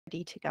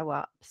ready to go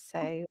up.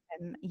 So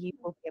you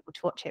will be able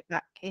to watch it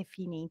back if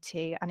you need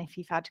to, and if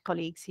you've had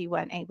colleagues who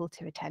weren't able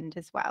to attend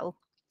as well.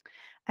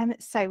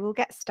 So we'll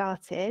get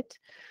started.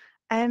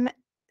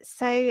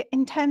 So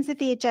in terms of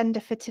the agenda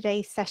for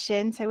today's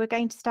session, so we're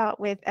going to start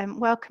with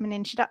welcome and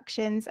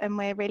introductions, and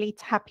we're really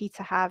happy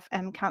to have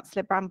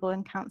Cllr Bramble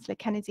and Cllr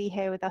Kennedy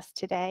here with us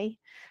today.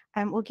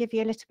 We'll give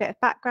you a little bit of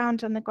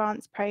background on the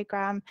grants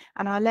programme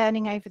and our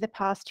learning over the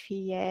past few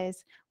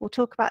years. We'll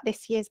talk about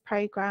this year's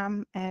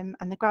programme and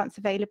the grants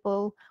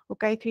available. We'll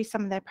go through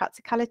some of the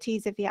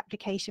practicalities of the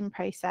application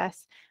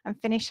process and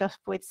finish off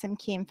with some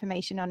key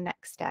information on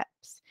next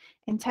steps.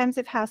 In terms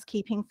of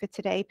housekeeping for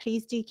today,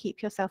 please do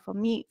keep yourself on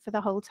mute for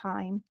the whole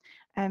time.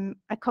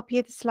 A copy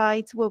of the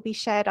slides will be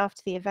shared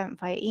after the event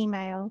via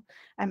email,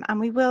 and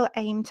we will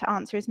aim to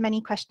answer as many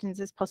questions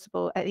as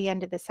possible at the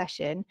end of the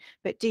session,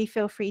 but do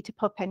feel free to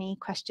pop any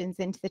questions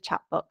into the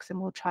chat box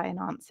and we'll try and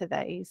answer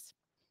those.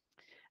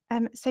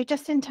 So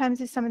just in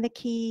terms of some of the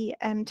key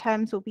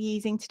terms we'll be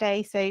using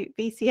today, so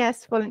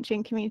VCS, Voluntary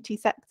and Community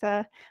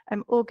Sector,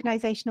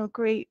 organisational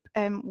group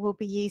will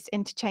be used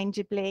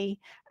interchangeably.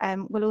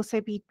 We'll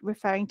also be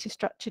referring to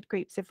structured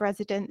groups of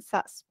residents,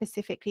 that's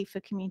specifically for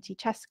community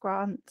chest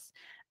grants.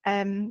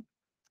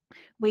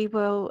 We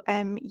will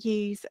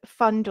use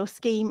fund or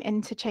scheme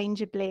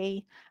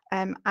interchangeably,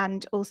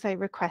 and also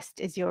request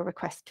is your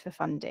request for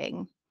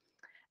funding.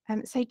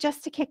 So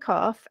just to kick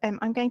off,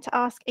 I'm going to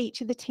ask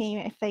each of the team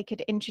if they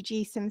could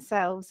introduce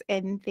themselves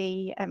in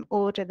the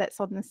order that's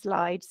on the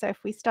slide. So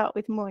if we start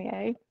with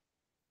Moyo.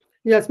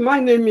 Yes, my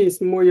name is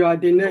Moyo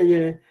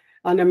Adeneye,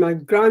 and I'm a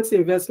grants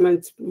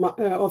investment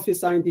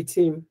officer in the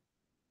team.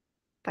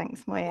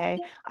 Thanks, Moyo.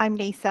 I'm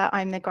Lisa.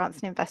 I'm the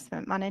grants and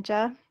investment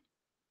manager.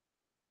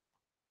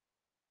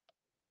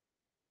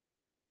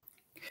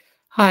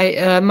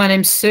 Hi, my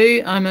name's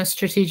Sue. I'm a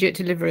strategic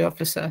delivery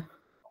officer.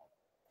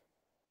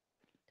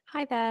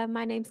 Hi there,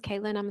 my name's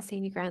Caitlin. I'm a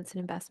Senior Grants and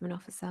Investment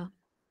Officer.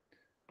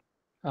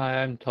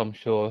 Hi, I'm Tom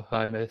Shaw.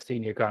 I'm a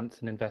Senior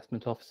Grants and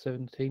Investment Officer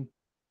in the team.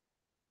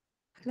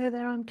 Hello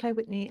there, I'm Claire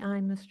Whitney.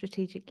 I'm a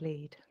Strategic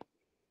Lead.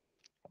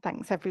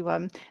 Thanks,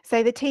 everyone.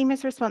 So the team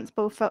is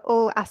responsible for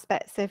all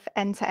aspects of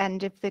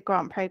end-to-end of the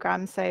grant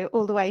programme, so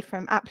all the way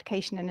from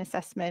application and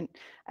assessment,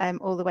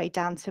 all the way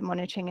down to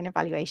monitoring and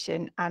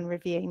evaluation and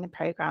reviewing the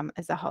programme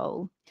as a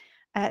whole.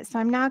 So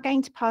I'm now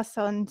going to pass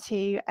on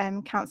to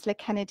Cllr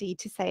Kennedy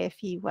to say a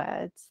few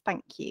words.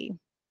 Thank you.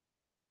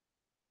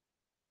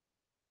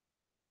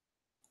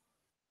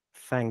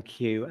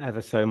 Thank you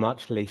ever so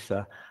much,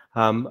 Lisa.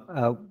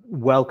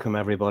 Welcome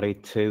everybody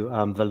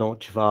to the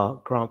launch of our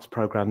grants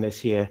programme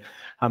this year.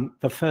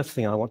 The first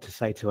thing I want to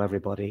say to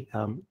everybody,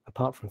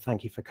 apart from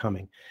thank you for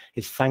coming,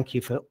 is thank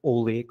you for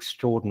all the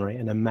extraordinary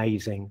and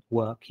amazing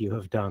work you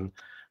have done,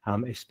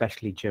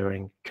 especially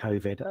during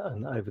COVID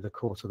and over the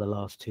course of the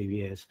last 2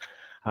 years.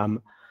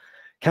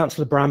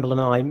 Cllr Bramble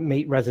and I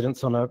meet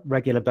residents on a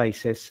regular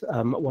basis.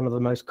 One of the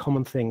most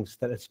common things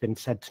that has been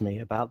said to me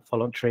about the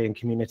voluntary and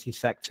community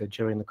sector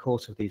during the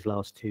course of these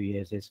last 2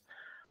 years is,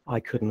 I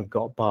couldn't have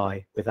got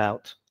by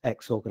without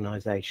X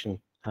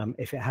organisation.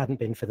 If it hadn't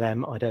been for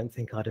them, I don't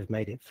think I'd have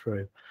made it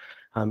through.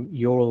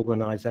 Your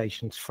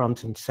organisations,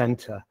 front and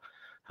centre,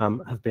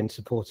 have been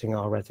supporting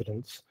our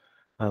residents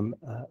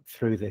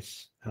through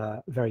this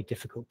very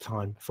difficult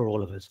time for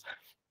all of us.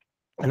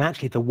 And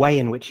actually the way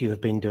in which you have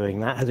been doing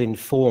that has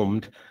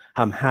informed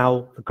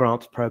how the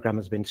grants programme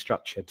has been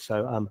structured.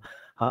 So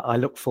I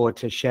look forward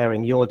to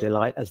sharing your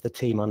delight as the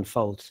team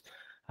unfolds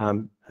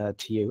to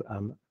you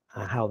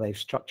how they've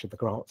structured the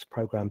grants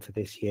programme for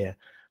this year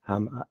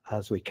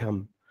as we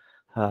come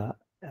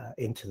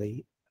into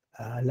the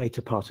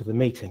later part of the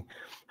meeting.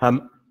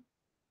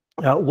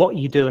 What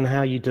you do and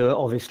how you do it,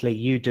 obviously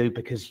you do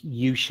because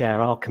you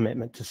share our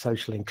commitment to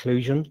social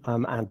inclusion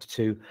and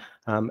to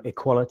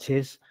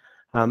equalities.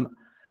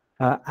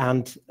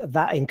 And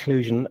that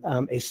inclusion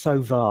is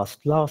so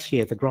vast. Last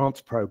year, the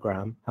grants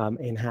programme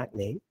in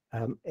Hackney,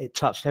 it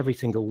touched every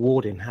single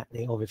ward in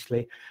Hackney,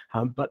 obviously,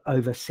 but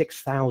over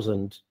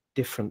 6,000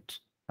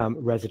 different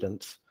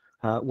residents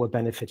were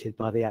benefited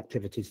by the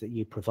activities that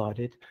you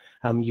provided.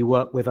 You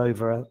work with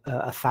over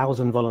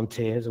 1,000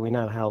 volunteers, and we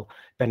know how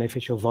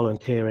beneficial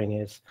volunteering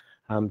is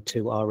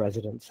to our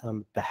residents.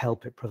 The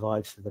help it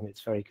provides to them,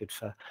 it's very good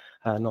for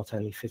not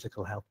only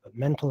physical health, but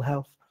mental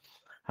health.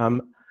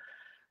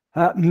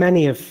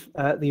 Many of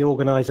the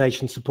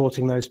organisations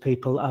supporting those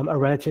people are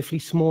relatively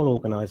small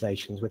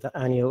organisations with an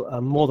annual,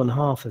 more than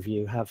half of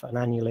you have an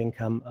annual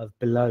income of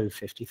below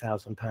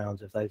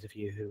 £50,000 of those of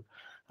you who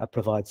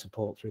provide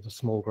support through the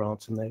small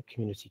grants and the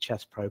community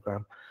chest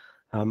programme.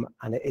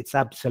 And it's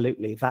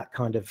absolutely that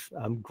kind of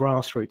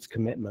grassroots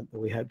commitment that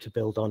we hope to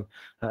build on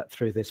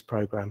through this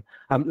programme.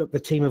 Look, the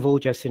team have all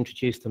just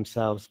introduced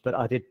themselves, but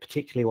I did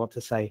particularly want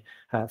to say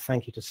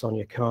thank you to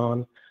Sonia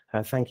Khan,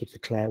 thank you to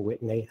Claire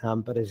Whitney,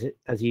 but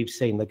as you've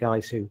seen, the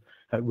guys who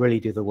really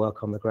do the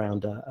work on the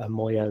ground are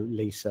Moyo,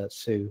 Lisa,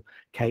 Sue,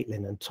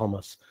 Caitlin and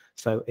Thomas.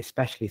 So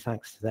especially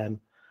thanks to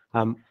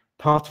them.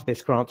 Part of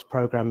this grants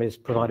programme is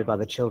provided by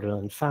the Children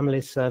and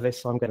Families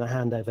Service. So I'm going to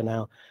hand over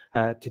now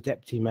to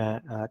Deputy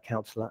Mayor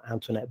Councillor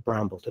Antoinette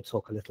Bramble to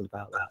talk a little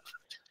about that.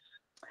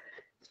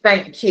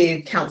 Thank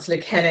you,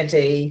 Cllr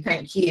Kennedy.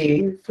 Thank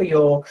you for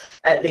your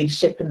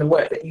leadership and the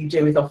work that you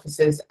do with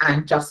officers,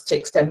 and just to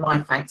extend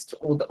my thanks to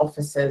all the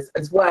officers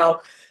as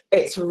well.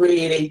 It's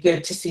really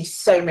good to see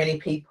so many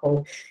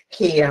people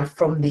here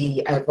from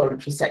the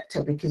voluntary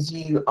sector, because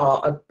you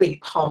are a big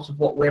part of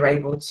what we're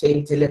able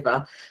to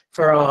deliver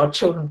for our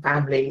children,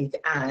 families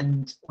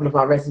and all of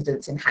our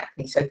residents in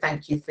Hackney. So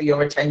thank you for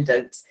your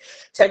attendance.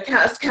 So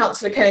as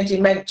Councillor Kennedy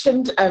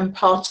mentioned,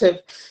 part of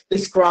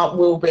this grant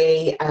will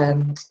be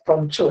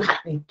from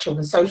Hackney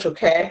Children's Social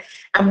Care.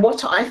 And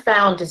what I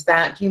found is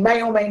that you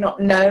may or may not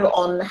know,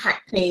 on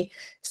Hackney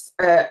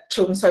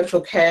Children's Social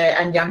Care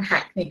and Young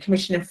Hackney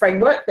Commissioning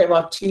Framework, there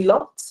are 2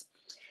 lots.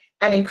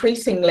 And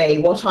increasingly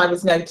what I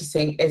was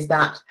noticing is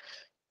that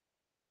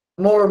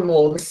more and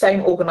more the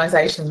same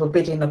organisations were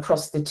bidding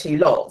across the 2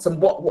 lots.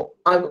 And what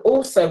I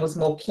also was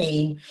more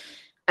keen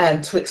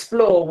to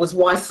explore was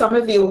why some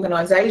of the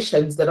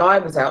organisations that I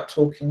was out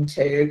talking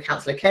to,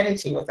 Councillor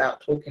Kennedy was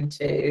out talking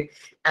to,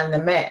 and the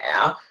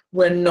Mayor,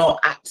 were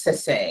not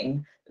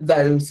accessing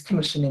those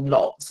commissioning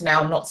lots.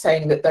 Now, I'm not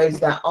saying that those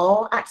that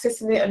are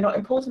accessing it are not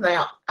important, they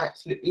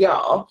absolutely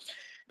are.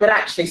 But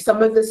actually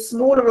some of the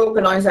smaller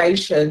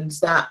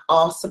organisations that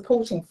are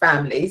supporting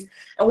families,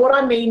 and what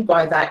I mean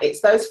by that,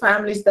 it's those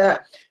families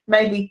that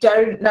maybe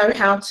don't know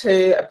how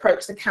to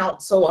approach the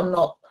council, or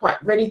not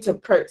quite ready to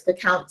approach the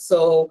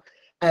council,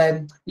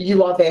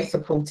 you are there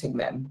supporting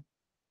them.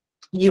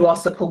 You are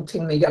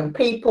supporting the young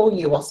people,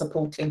 you are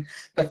supporting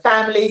the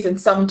families, and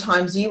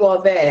sometimes you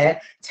are there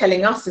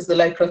telling us as the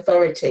local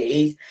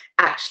authorities,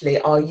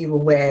 actually, are you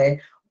aware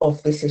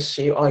of this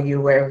issue? Are you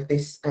aware of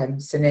this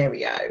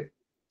scenario?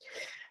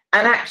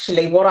 And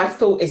actually what I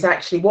thought is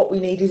actually what we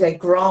need is a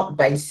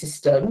grant-based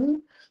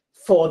system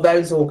for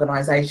those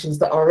organisations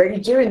that are already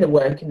doing the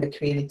work in the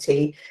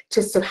community,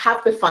 to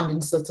have the funding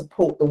to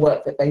support the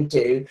work that they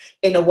do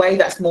in a way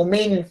that's more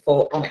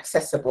meaningful and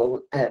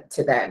accessible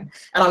to them.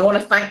 And I want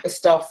to thank the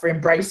staff for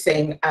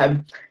embracing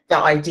that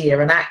idea.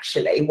 And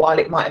actually, while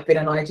it might have been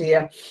an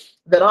idea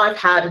that I've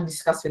had and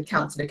discussed with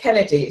Councillor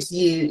Kennedy, it's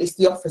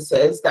the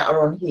officers that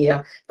are on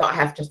here that I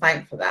have to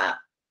thank for that.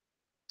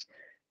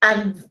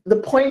 And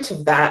the point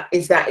of that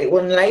is that it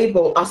will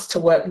enable us to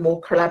work more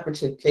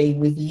collaboratively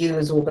with you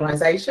as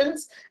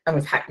organisations and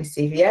with Hackney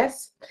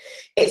CVS.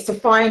 It's to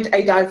find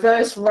a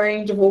diverse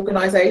range of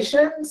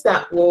organisations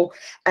that will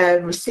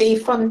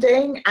receive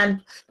funding,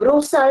 but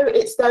also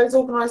it's those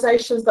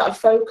organisations that are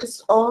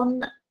focused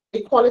on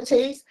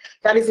equalities.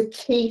 That is a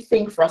key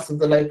thing for us as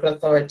the local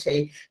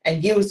authority,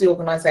 and you as the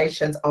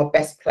organisations are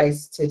best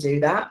placed to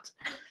do that.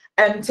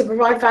 And to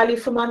provide value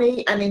for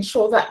money and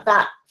ensure that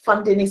that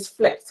funding is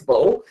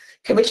flexible.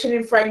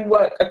 Commissioning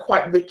framework are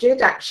quite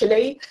rigid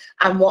actually,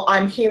 and what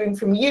I'm hearing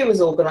from you as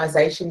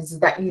organisations is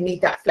that you need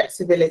that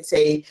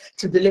flexibility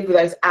to deliver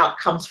those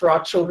outcomes for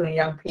our children and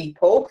young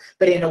people,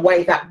 but in a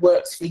way that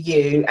works for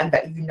you and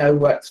that you know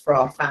works for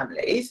our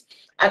families,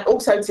 and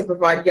also to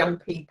provide young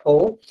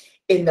people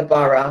in the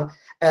borough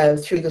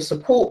through the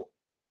support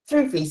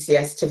through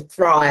VCS to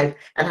thrive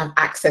and have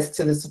access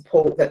to the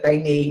support that they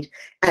need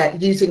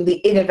using the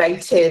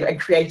innovative and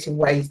creative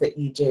ways that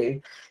you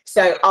do.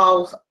 So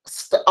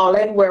I'll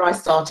end where I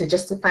started,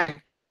 just to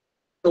thank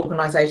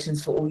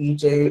organisations for all you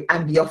do,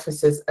 and the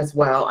officers as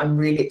well. I'm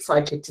really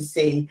excited to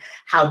see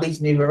how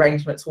these new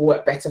arrangements will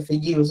work better for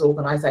you as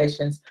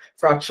organisations,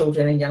 for our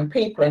children and young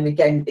people, and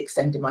again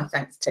extending my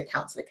thanks to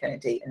Councillor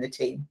Kennedy and the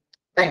team.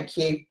 Thank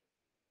you.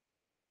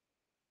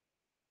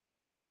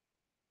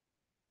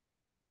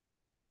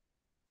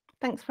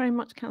 Thanks very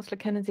much, Councillor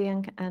Kennedy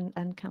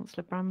and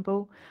Councillor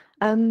Bramble.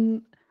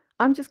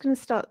 I'm just going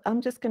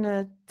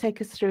to take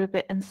us through a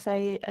bit and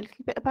say a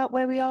little bit about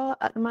where we are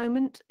at the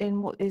moment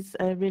in what is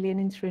really an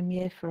interim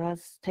year for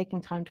us,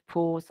 taking time to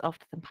pause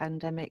after the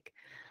pandemic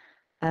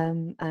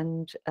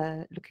and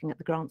looking at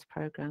the grants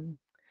programme.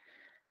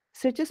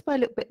 So just by a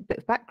little bit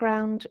of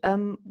background,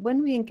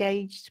 when we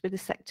engaged with the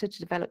sector to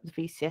develop the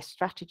VCS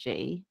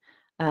strategy,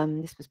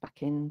 this was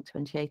back in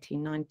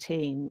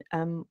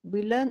 2018-19,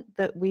 we learnt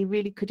that we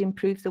really could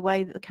improve the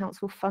way that the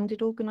council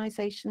funded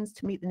organisations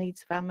to meet the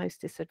needs of our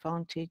most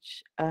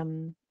disadvantaged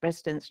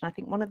residents. And I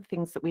think one of the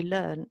things that we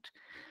learnt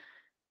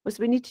was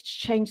we needed to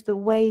change the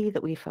way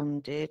that we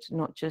funded,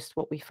 not just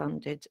what we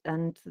funded.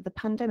 And the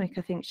pandemic,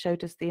 I think,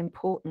 showed us the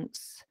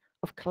importance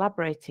of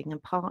collaborating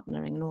and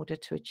partnering in order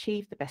to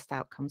achieve the best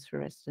outcomes for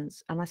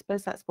residents. And I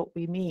suppose that's what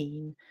we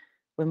mean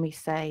when we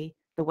say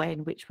the way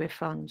in which we're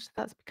funded.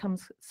 That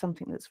becomes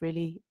something that's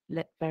really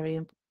very,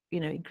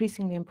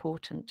 increasingly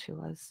important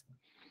to us.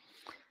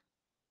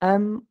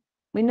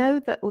 We know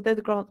that although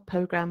the grant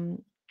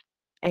programme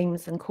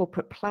aims and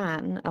corporate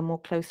plan are more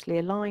closely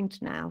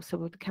aligned now, so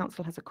the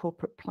council has a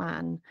corporate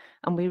plan,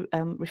 and we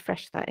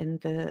refreshed that in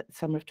the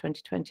summer of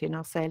 2020, and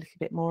I'll say a little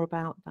bit more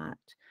about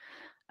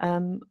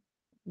that.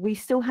 We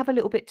still have a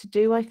little bit to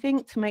do, I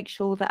think, to make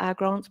sure that our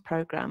grants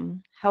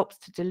programme helps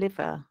to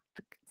deliver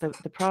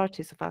the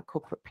priorities of our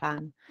corporate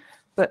plan.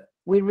 But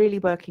we're really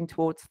working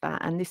towards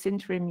that, and this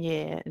interim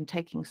year and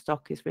taking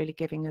stock is really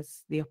giving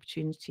us the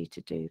opportunity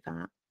to do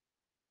that.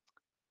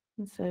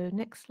 And so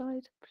next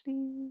slide,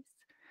 please.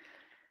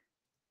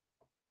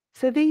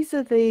 So these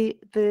are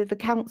the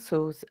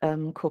council's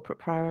corporate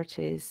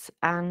priorities,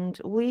 and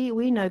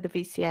we know the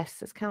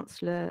VCS, as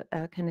Councillor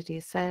Kennedy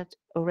has said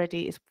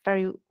already,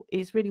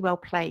 is really well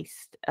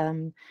placed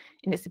in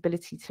its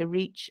ability to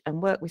reach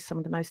and work with some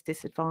of the most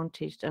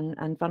disadvantaged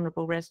and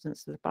vulnerable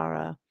residents of the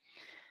borough.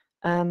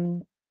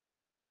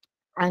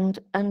 And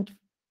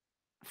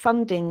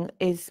funding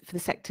for the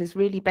sector is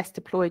really best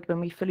deployed when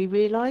we fully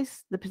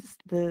realise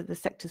the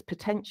sector's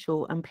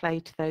potential and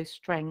play to those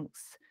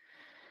strengths.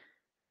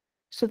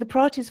 So the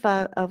priorities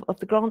of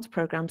the grants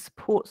programme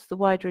supports the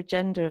wider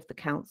agenda of the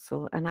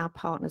council and our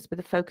partners, with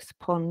a focus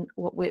upon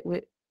what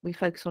we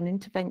focus on: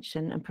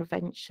 intervention and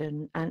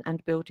prevention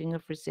and building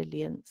of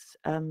resilience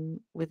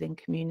within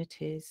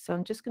communities. So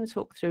I'm just going to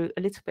talk through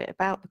a little bit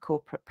about the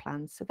corporate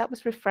plan. So that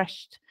was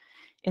refreshed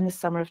in the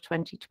summer of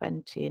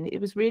 2020, and it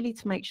was really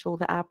to make sure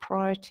that our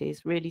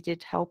priorities really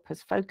did help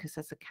us focus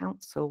as a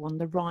council on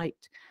the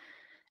right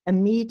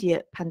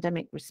immediate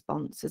pandemic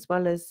response, as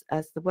well as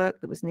the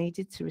work that was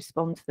needed to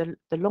respond to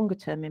the longer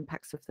term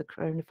impacts of the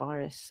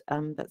coronavirus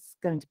that's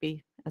going to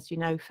be, as you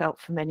know,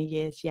 felt for many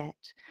years yet.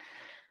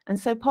 And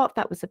so part of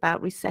that was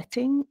about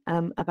resetting,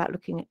 about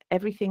looking at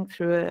everything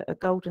through a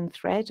golden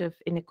thread of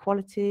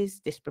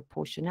inequalities,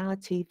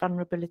 disproportionality,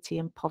 vulnerability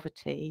and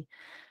poverty,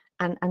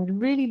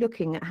 and really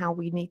looking at how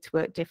we need to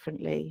work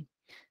differently.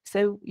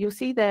 So you'll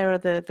see there are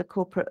the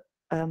corporate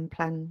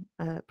plan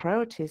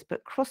priorities,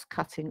 but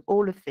cross-cutting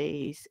all of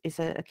these is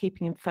a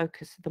keeping in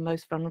focus of the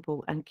most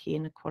vulnerable and key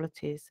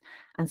inequalities,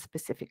 and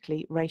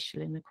specifically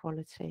racial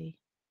inequality.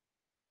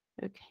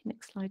 Okay,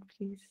 next slide,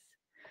 please.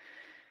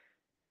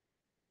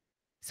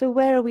 So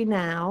where are we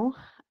now?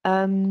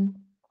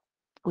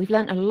 We've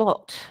learned a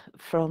lot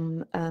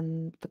from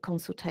the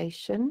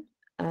consultation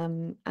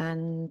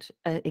and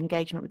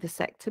engagement with the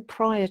sector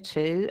prior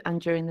to and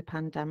during the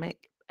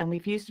pandemic, and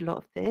we've used a lot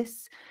of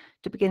this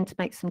to begin to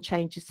make some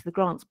changes to the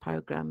grants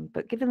programme.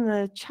 But given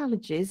the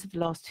challenges of the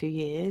last 2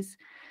 years,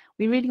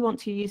 we really want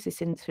to use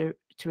this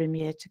interim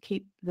year to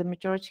keep the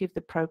majority of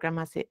the programme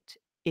as it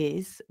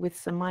is, with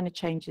some minor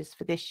changes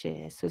for this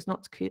year, so as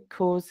not to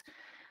cause,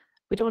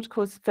 we don't want to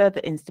cause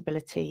further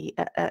instability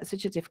at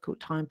such a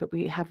difficult time, but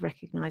we have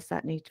recognised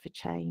that need for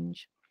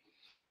change.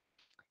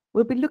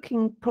 We'll be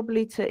looking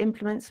probably to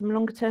implement some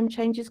longer term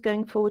changes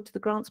going forward to the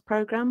grants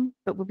programme,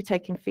 but we'll be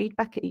taking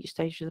feedback at each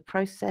stage of the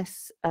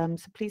process.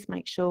 So please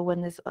make sure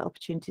when there's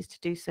opportunities to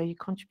do so, you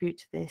contribute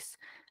to this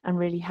and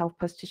really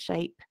help us to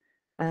shape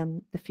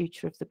the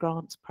future of the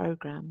grants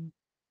programme.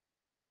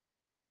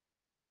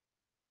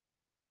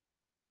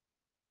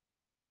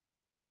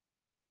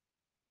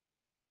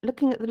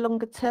 Looking at the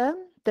longer term,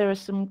 there are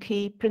some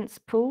key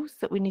principles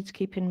that we need to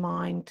keep in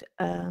mind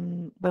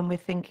when we're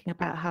thinking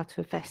about how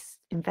to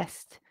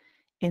invest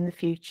in the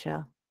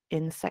future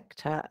in the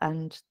sector,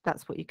 and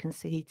that's what you can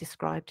see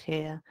described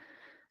here.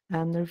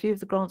 The review of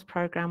the grants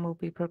programme will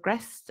be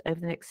progressed over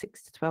the next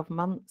 6 to 12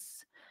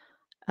 months,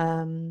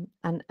 and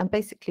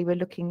basically we're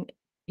looking,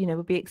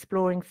 we'll be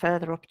exploring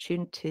further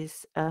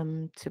opportunities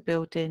to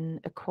build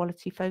in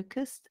equality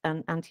focused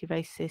and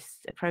anti-racist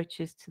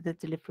approaches to the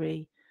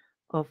delivery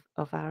of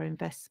our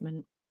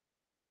investment.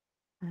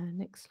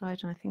 Next slide,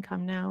 and I think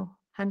I'm now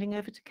handing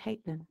over to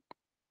Caitlin.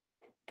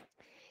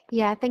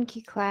 Yeah, thank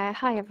you, Claire.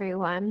 Hi,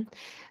 everyone.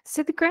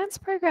 So the grants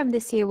program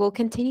this year will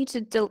continue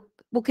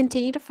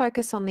to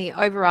focus on the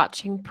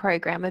overarching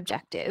program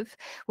objective,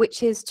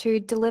 which is to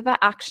deliver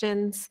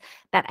actions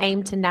that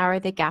aim to narrow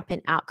the gap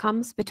in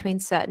outcomes between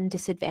certain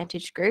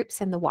disadvantaged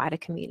groups and the wider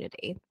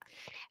community.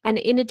 And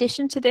in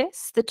addition to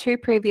this, the 2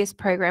 previous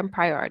program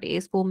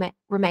priorities will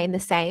remain the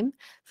same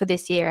for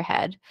this year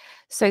ahead.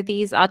 So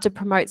these are to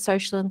promote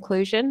social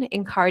inclusion,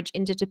 encourage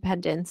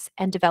interdependence,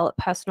 and develop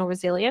personal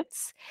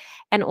resilience,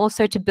 and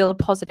also to build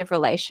positive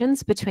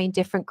relations between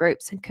different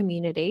groups and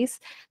communities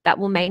that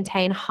will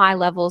maintain high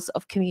levels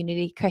of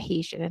community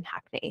cohesion in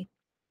Hackney.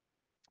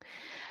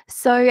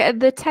 So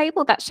the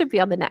table that should be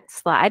on the next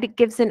slide, it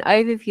gives an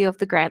overview of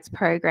the grants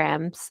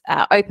programs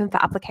open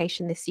for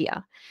application this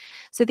year.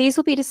 So these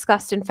will be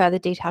discussed in further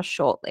detail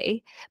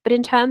shortly, but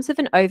in terms of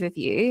an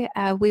overview,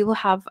 we will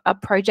have a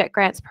project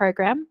grants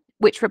program,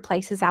 which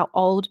replaces our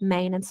old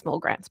main and small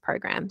grants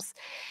programs.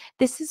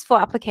 This is for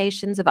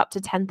applications of up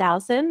to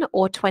 £10,000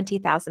 or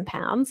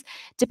 £20,000,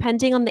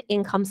 depending on the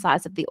income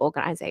size of the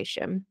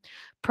organisation.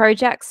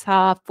 Projects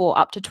are for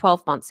up to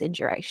 12 months in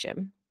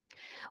duration.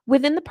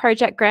 Within the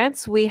project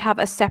grants, we have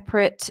a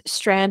separate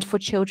strand for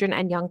children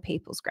and young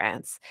people's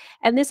grants.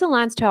 And this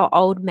aligns to our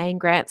old main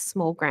grants,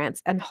 small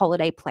grants, and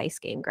holiday play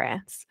scheme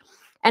grants.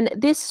 And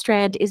this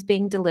strand is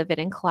being delivered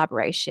in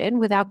collaboration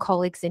with our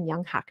colleagues in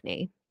Young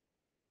Hackney.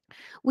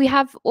 We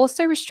have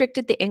also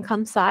restricted the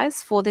income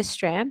size for this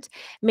strand,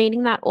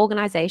 meaning that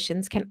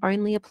organisations can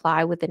only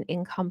apply with an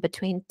income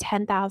between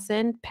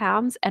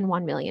 £10,000 and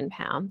 £1 million.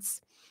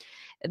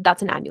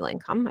 That's an annual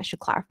income, I should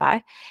clarify.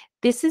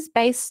 This is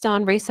based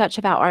on research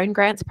of our own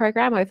grants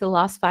program over the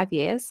last 5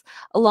 years,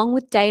 along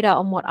with data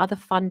on what other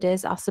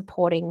funders are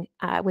supporting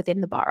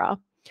within the borough.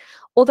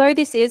 Although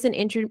this is an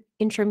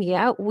interim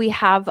year, we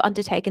have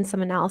undertaken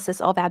some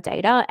analysis of our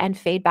data and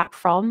feedback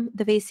from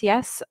the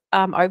VCS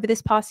over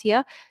this past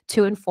year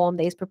to inform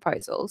these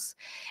proposals.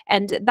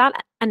 And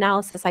that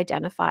analysis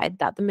identified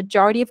that the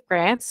majority of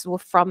grants were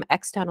from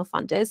external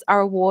funders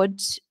are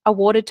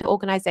awarded to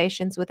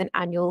organisations with an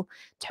annual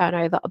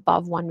turnover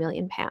above £1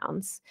 million.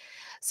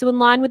 So in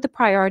line with the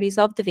priorities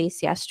of the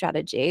VCS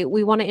strategy,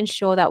 we want to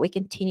ensure that we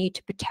continue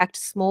to protect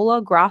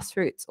smaller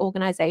grassroots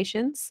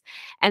organisations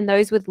and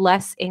those with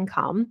less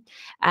income.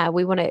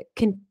 We want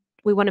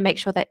to make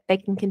sure that they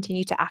can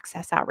continue to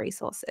access our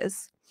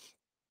resources.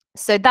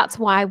 So that's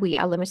why we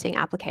are limiting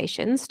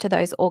applications to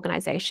those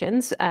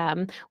organisations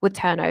with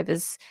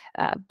turnovers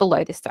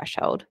below this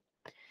threshold.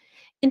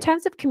 In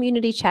terms of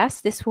community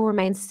chest, this will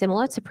remain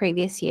similar to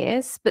previous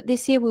years, but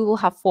this year we will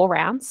have 4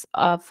 rounds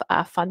of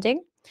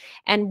funding.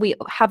 And we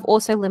have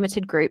also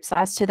limited group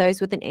size to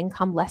those with an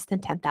income less than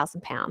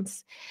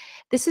 £10,000.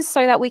 This is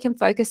so that we can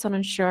focus on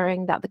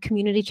ensuring that the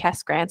community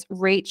chest grants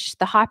reach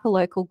the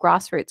hyperlocal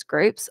grassroots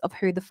groups of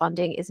who the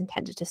funding is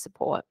intended to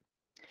support.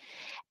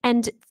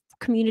 And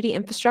community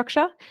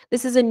infrastructure,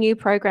 this is a new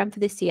program for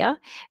this year,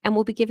 and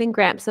we'll be giving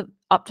grants of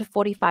up to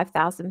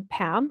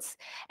 £45,000.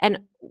 And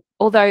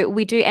although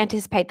we do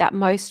anticipate that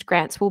most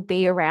grants will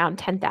be around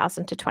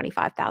 £10,000 to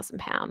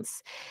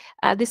 £25,000.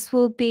 This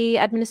will be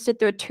administered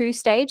through a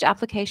 2-stage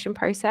application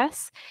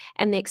process,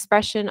 and the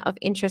expression of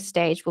interest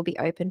stage will be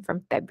open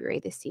from February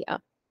this year.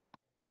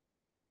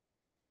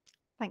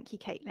 Thank you,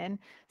 Caitlin.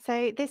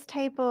 So this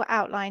table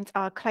outlines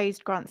our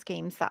closed grant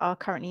schemes that are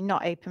currently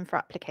not open for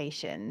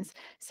applications.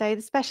 So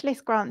the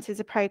Specialist Grants is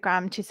a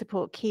programme to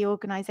support key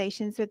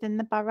organisations within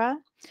the borough.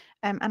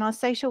 And our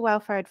social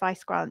welfare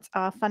advice grants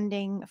are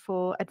funding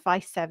for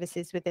advice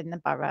services within the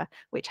borough,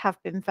 which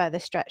have been further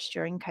stretched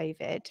during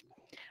COVID.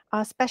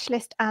 Our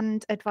specialist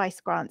and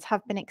advice grants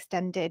have been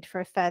extended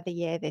for a further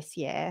year this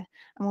year,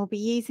 and we'll be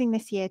using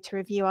this year to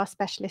review our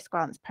specialist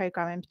grants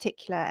programme in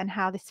particular and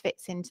how this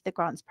fits into the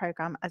grants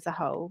programme as a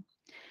whole.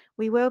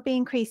 We will be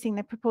increasing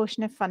the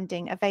proportion of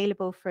funding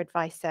available for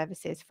advice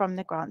services from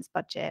the grants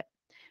budget.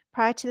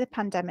 Prior to the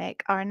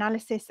pandemic, our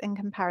analysis and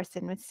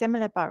comparison with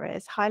similar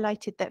boroughs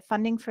highlighted that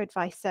funding for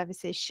advice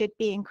services should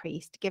be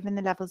increased given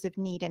the levels of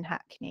need in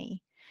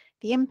Hackney.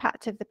 The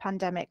impact of the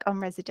pandemic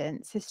on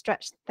residents has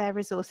stretched their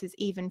resources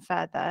even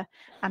further,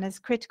 and as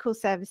critical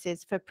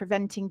services for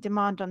preventing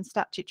demand on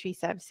statutory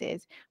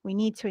services, we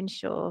need to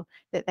ensure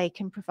that they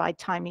can provide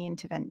timely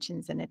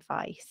interventions and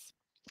advice.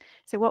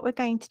 So what we're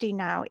going to do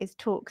now is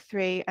talk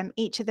through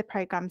each of the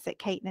programmes that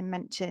Caitlin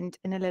mentioned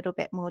in a little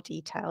bit more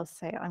detail.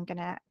 So I'm going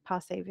to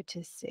pass over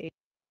to Sue.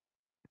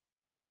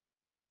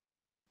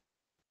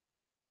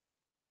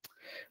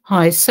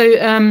 Hi,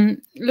 so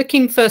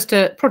looking first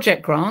at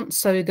project grants.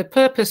 So the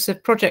purpose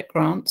of project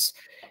grants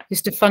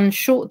is to fund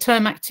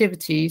short-term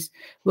activities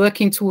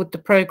working toward the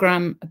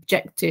programme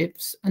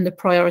objectives and the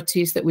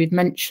priorities that we've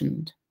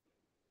mentioned.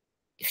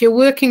 If you're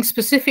working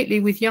specifically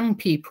with young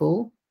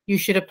people, you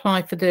should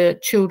apply for the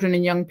Children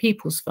and Young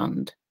People's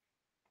Fund.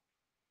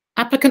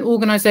 Applicant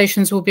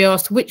organisations will be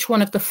asked which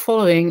one of the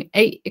following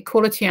 8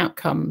 equality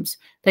outcomes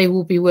they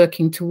will be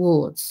working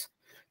towards.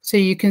 So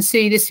you can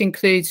see this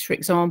includes, for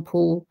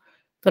example,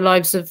 the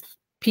lives of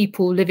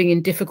people living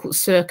in difficult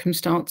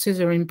circumstances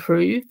are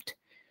improved,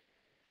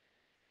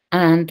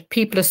 and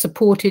people are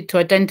supported to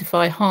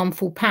identify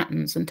harmful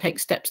patterns and take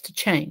steps to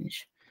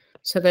change.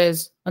 So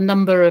there's a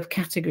number of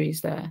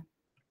categories there.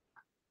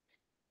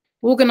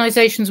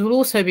 Organisations will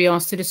also be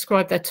asked to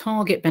describe their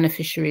target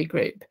beneficiary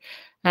group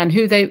and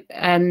who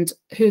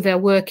they're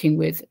working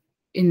with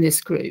in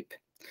this group.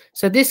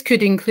 So this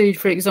could include,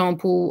 for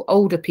example,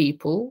 older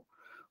people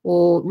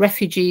or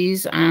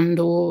refugees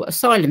or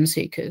asylum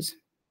seekers.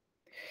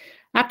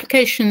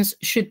 Applications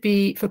should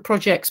be for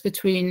projects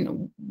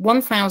between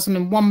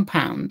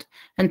 £1,001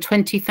 and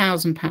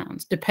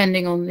 £20,000,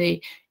 depending on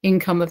the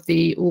income of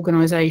the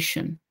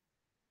organisation.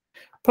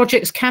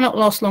 Projects cannot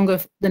last longer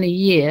than a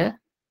year,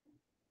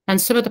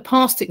 and some of the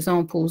past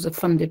examples of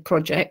funded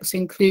projects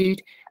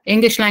include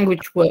English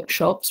language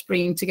workshops,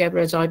 bringing together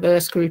a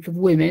diverse group of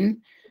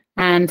women,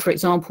 and, for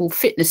example,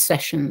 fitness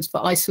sessions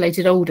for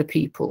isolated older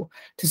people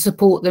to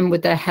support them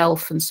with their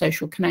health and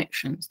social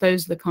connections.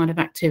 Those are the kind of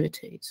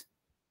activities.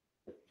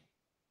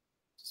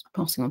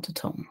 Passing on to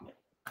Tom.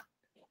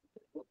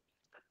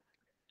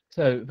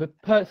 So the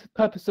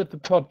purpose of the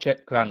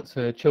project grants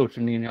for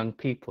Children and Young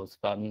People's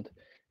Fund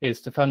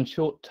is to fund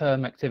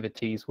short-term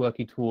activities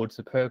working towards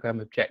the programme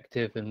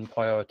objective and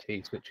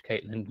priorities, which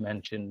Caitlin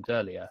mentioned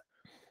earlier.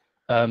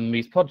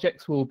 These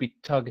projects will be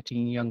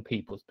targeting young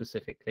people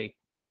specifically.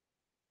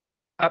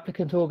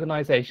 Applicant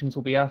organisations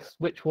will be asked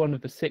which one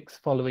of the 6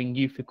 following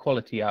youth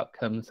equality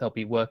outcomes they'll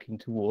be working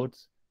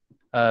towards.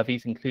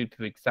 These include,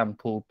 for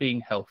example,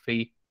 being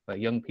healthy, where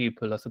young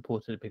people are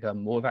supported to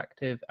become more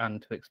active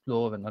and to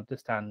explore and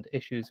understand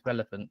issues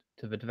relevant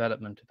to the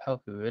development of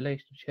healthy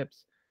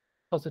relationships,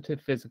 positive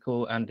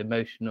physical and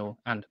emotional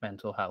and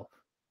mental health.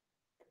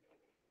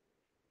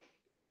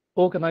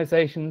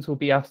 Organisations will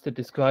be asked to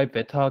describe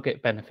their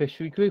target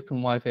beneficiary group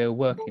and why they are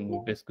working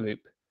with this group.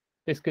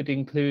 This could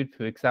include,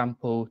 for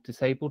example,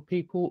 disabled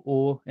people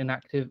or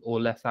inactive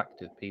or less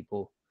active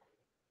people.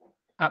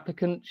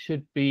 Applications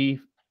should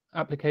be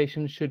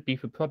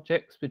for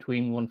projects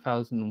between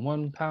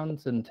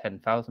 £1,001 and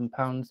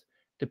 £10,000,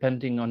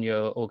 depending on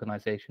your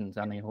organisation's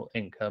annual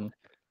income,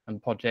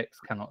 and projects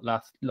cannot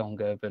last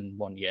longer than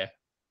 1 year.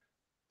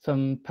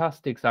 Some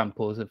past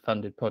examples of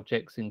funded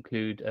projects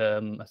include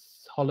a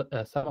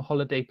summer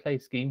holiday play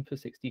scheme for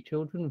 60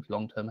 children with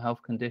long-term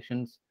health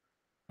conditions,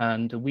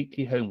 and a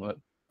weekly homework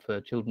for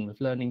children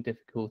with learning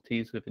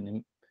difficulties with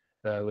an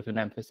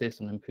emphasis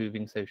on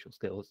improving social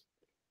skills.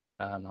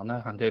 I'll now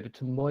hand over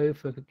to Moyo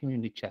for the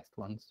community chest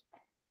ones.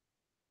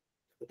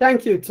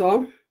 Thank you,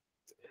 Tom.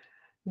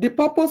 The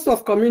purpose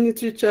of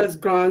community chest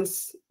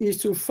grants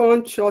is to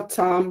fund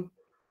short-term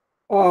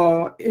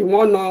or a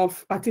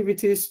one-off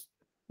activities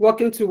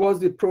working towards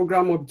the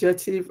program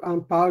objective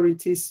and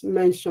priorities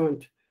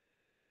mentioned.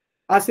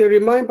 As a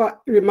reminder,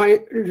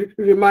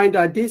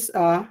 these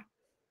are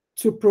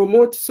to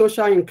promote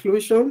social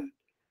inclusion,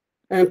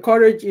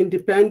 encourage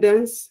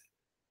independence,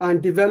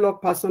 and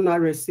develop personal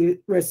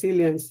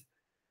resilience,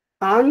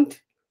 and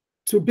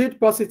to build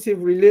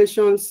positive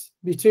relations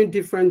between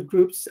different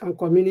groups and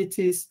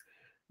communities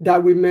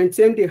that will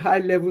maintain the high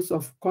levels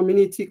of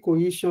community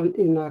cohesion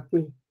in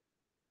Hackney.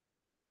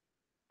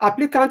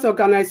 Applicant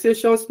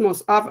organizations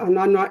must have an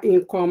annual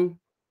income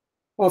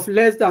of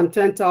less than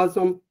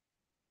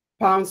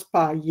 £10,000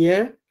 per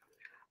year.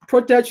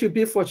 Projects should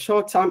be for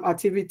short-term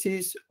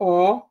activities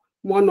or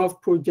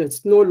one-off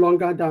projects, no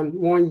longer than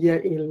 1 year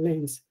in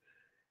length.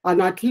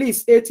 And at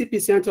least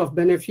 80% of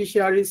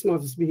beneficiaries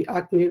must be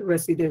Hackney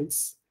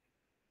residents.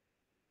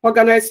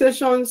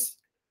 Organizations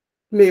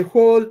may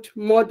hold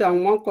more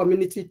than one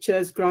community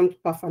chest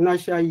grant per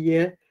financial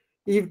year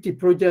if the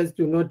projects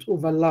do not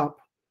overlap.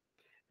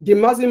 The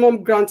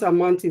maximum grant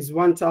amount is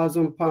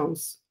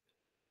 £1,000.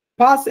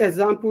 Past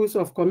examples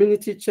of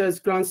community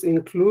chest grants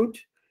include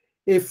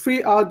a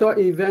free outdoor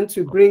event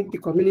to bring the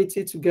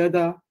community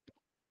together,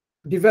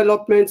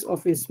 development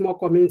of a small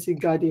community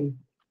garden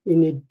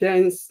in a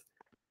dense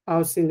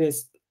housing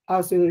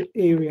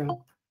area.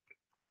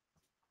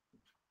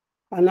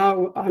 And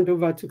now I'll hand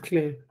over to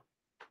Claire.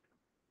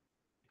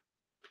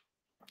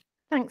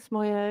 Thanks,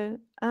 Moyo.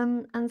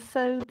 And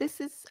so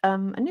this is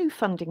a new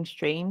funding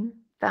stream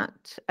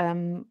that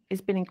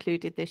has been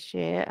included this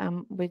year.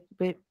 We're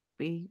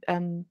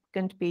going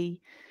to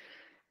be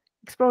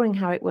exploring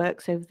how it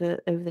works over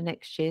the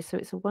next year. So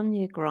it's a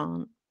 1-year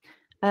grant.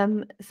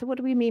 So what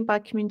do we mean by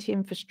community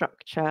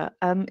infrastructure?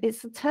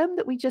 It's a term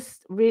that we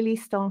just really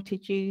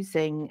started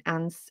using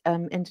and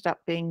ended up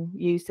being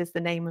used as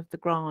the name of the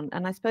grant.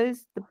 And I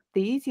suppose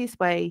the easiest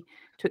way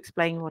to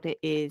explain what it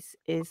is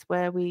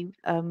where we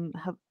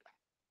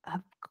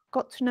have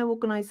got to know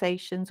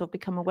organisations or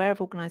become aware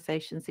of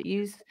organisations that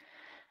use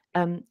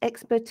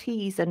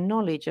expertise and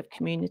knowledge of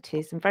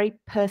communities and very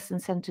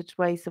person-centred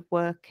ways of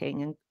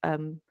working,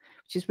 and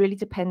which is really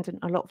dependent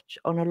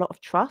on a lot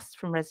of trust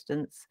from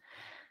residents,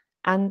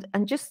 and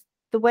just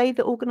the way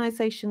that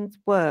organisations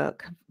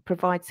work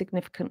provide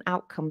significant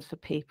outcomes for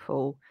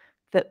people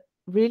that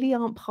really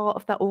aren't part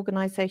of that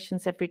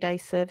organisation's everyday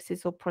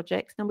services or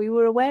projects. Now, we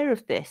were aware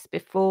of this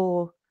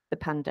before the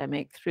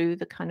pandemic through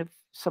the kind of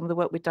some of the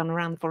work we've done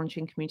around the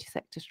voluntary and community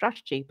sector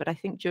strategy, but I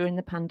think during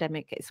the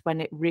pandemic it's when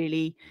it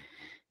really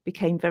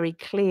became very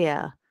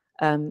clear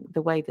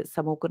the way that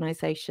some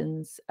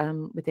organisations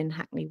within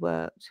Hackney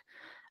worked.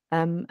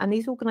 And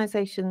these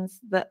organisations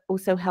that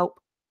also help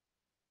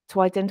to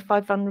identify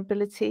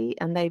vulnerability,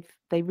 and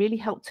they really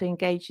help to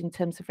engage in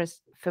terms of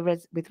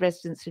with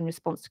residents in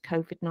response to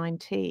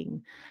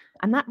COVID-19.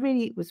 And that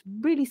really was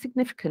really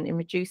significant in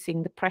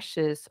reducing the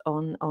pressures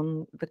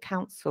on the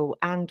council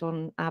and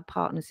on our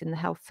partners in the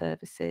health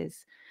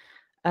services.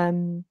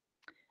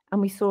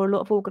 And we saw a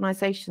lot of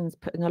organisations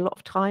putting a lot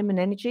of time and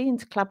energy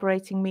into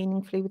collaborating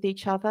meaningfully with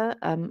each other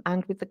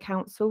and with the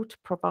council to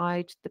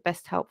provide the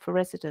best help for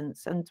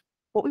residents. And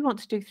what we want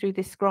to do through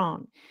this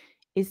grant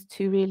is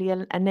to really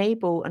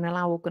enable and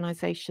allow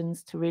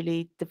organisations to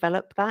really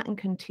develop that and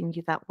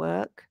continue that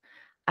work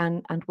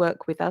and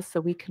work with us so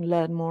we can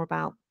learn more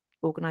about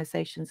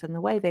organisations and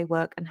the way they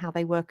work and how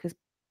they work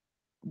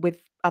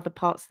with other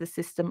parts of the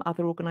system,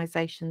 other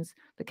organisations,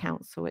 the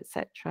council,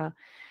 etc.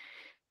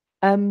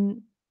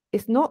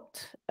 It's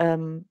not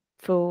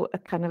for a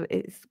kind of,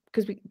 it's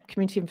because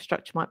community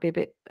infrastructure might be a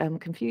bit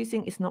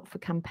confusing. It's not for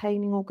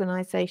campaigning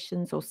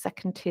organisations or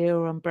second tier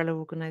or umbrella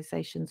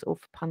organisations or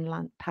for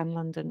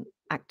pan-London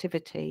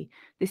activity.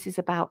 This is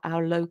about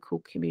our local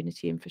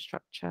community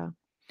infrastructure.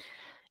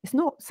 It's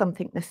not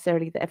something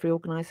necessarily that every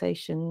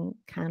organisation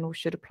can or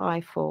should apply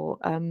for,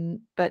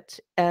 but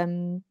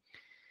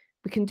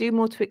we can do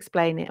more to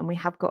explain it, and we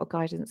have got a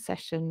guidance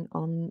session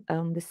on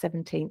the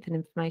 17th, an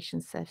information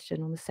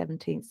session on the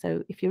 17th.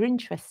 So if you're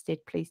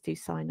interested, please do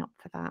sign up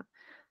for that.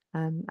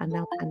 And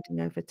now handing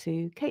over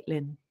to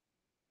Caitlin.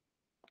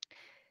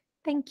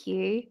 Thank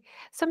you.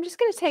 So I'm just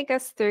going to take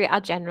us through our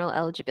general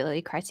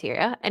eligibility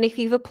criteria. And if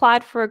you've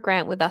applied for a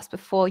grant with us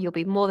before, you'll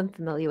be more than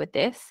familiar with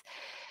this.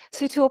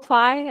 So to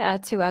apply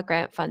to our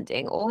grant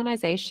funding,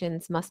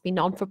 organisations must be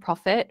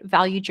non-for-profit,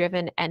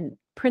 value-driven, and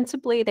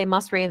principally they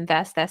must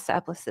reinvest their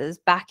surpluses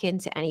back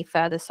into any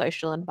further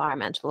social,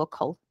 environmental,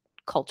 or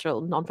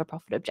cultural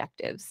non-for-profit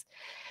objectives.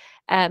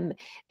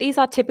 These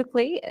are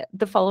typically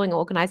the following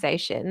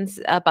organisations,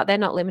 but they're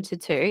not limited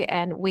to,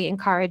 and we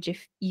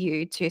encourage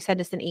you to send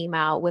us an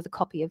email with a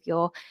copy of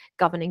your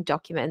governing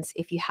documents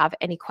if you have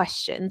any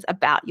questions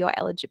about your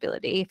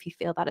eligibility, if you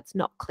feel that it's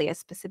not clear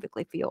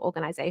specifically for your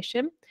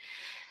organisation.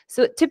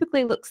 So it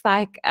typically looks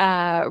like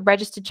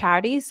registered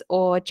charities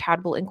or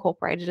charitable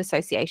incorporated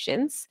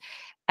associations,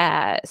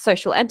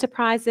 social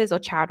enterprises or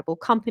charitable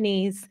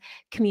companies,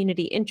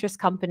 community interest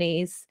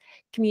companies,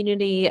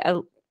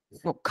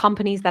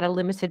 companies that are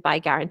limited by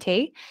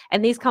guarantee.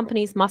 And these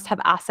companies must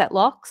have asset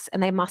locks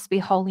and they must be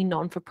wholly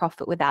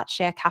non-for-profit without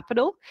share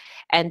capital.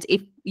 And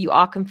if you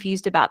are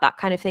confused about that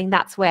kind of thing,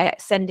 that's where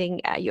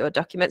sending your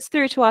documents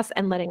through to us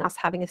and letting us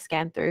having a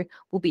scan through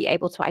will be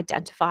able to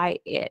identify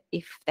it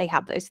if they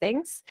have those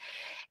things.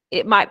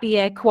 It might be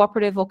a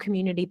cooperative or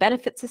community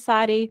benefit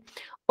society,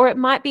 or it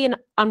might be an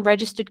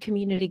unregistered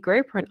community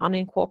group or an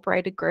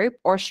unincorporated group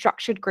or a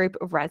structured group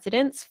of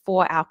residents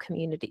for our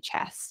community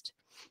chest.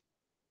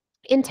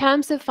 In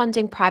terms of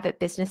funding private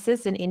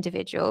businesses and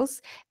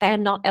individuals, they are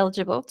not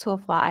eligible to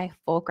apply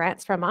for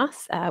grants from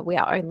us. We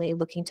are only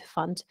looking to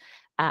fund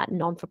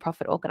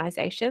non-for-profit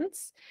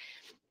organisations.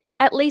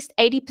 At least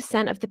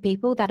 80% of the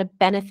people that are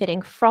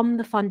benefiting from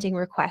the funding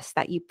requests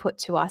that you put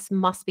to us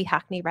must be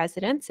Hackney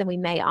residents, and we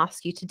may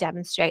ask you to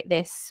demonstrate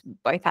this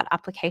both at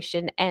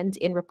application and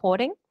in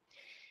reporting.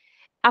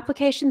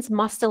 Applications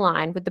must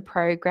align with the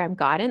program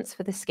guidance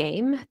for the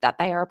scheme that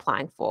they are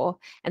applying for,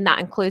 and that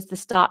includes the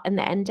start and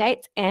the end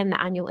dates and the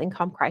annual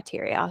income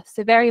criteria.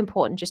 So very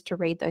important just to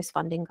read those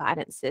funding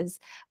guidances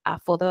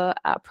for the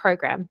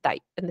program and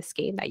the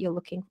scheme that you're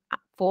looking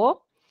for.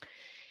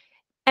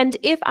 And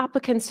if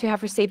applicants who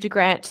have received a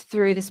grant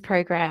through this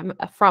program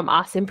from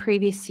us in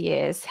previous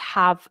years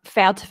have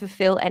failed to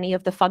fulfill any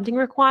of the funding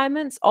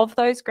requirements of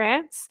those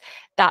grants,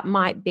 that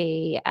might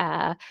be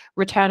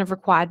return of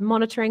required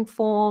monitoring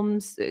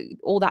forms,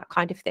 all that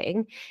kind of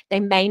thing, they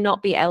may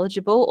not be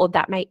eligible, or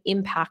that may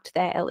impact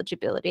their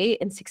eligibility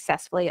in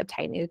successfully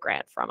obtaining a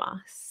grant from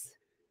us.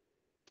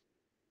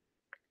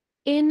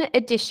 In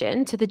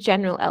addition to the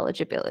general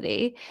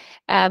eligibility,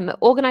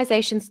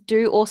 organisations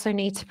do also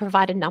need to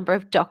provide a number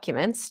of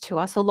documents to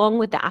us along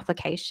with the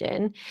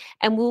application,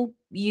 and we'll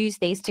use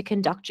these to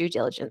conduct due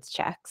diligence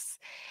checks.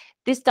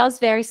 This does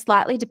vary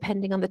slightly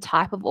depending on the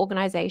type of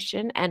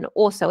organisation and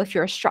also if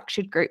you're a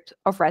structured group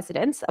of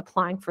residents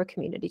applying for a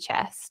community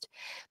chest.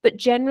 But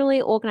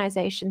generally,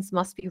 organisations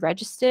must be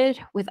registered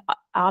with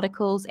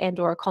articles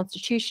and/or a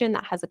constitution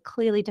that has a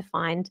clearly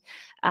defined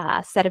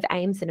set of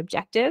aims and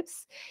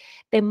objectives.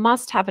 They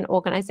must have an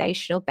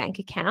organisational bank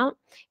account,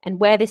 and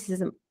where this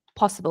isn't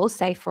possible,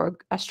 say for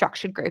a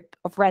structured group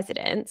of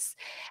residents,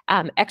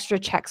 extra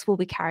checks will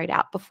be carried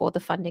out before the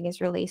funding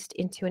is released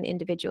into an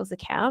individual's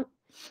account.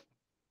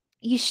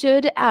 You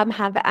should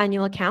have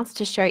annual accounts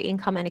to show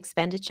income and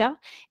expenditure.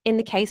 In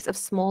the case of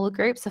smaller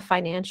groups, a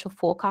financial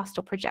forecast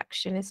or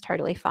projection is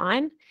totally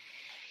fine.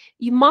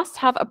 You must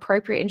have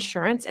appropriate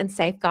insurance and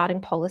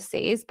safeguarding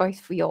policies, both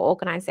for your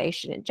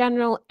organisation in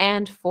general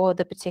and for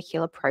the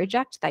particular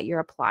project that you're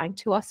applying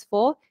to us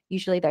for.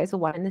 Usually those are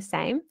one and the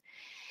same.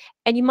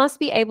 And you must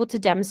be able to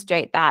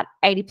demonstrate that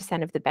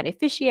 80% of the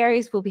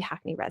beneficiaries will be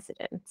Hackney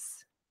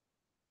residents.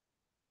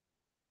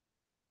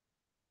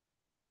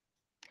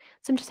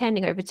 So I'm just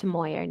handing over to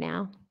Moyo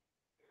now.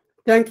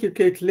 Thank you,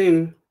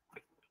 Caitlin.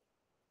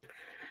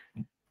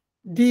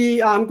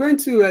 I'm going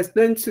to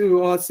explain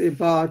to us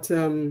about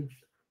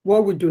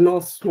what we do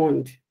not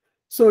fund.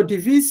 So the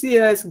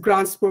VCS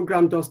grants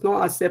program does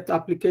not accept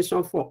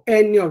application for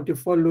any of the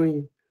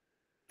following: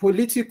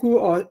 political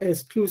or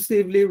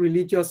exclusively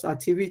religious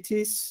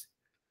activities,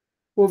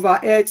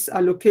 overheads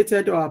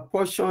allocated or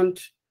apportioned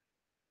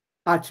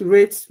at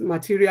rates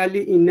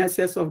materially in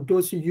excess of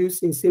those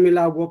used in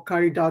similar work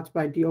carried out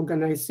by the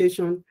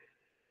organization.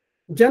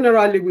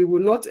 Generally, we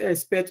will not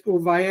expect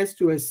overheads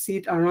to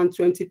exceed around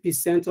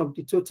 20% of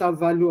the total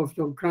value of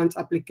your grant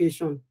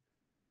application.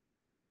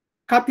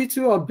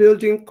 Capital or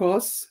building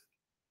costs.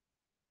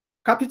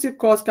 Capital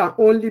costs can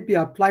only be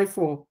applied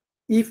for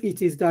if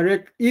it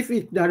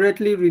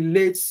directly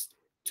relates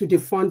to the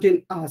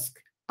funding ask,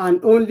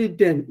 and only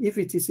then if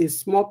it is a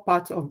small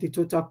part of the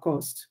total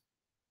cost.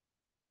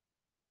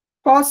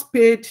 Costs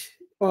paid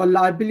or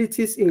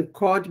liabilities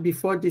incurred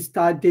before the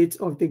start date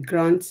of the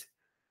grant,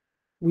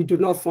 we do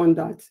not fund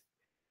that.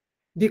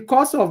 The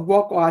cost of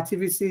work or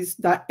activities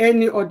that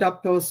any other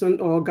person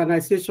or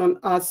organization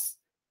has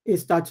a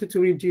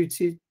statutory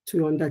duty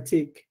to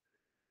undertake.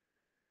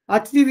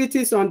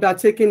 Activities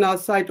undertaken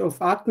outside of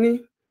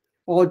Hackney,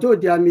 although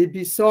there may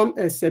be some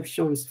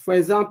exceptions. For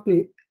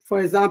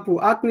example,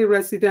 Hackney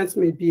residents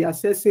may be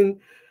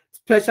assessing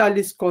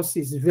specialist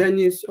courses,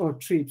 venues, or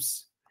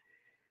trips.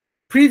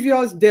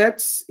 Previous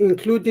debts,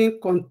 including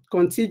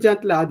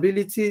contingent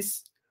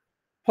liabilities,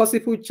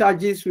 possible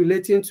charges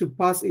relating to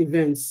past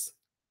events.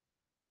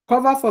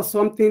 Cover for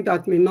something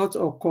that may not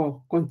occur,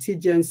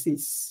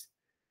 contingencies.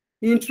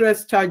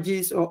 Interest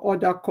charges or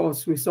other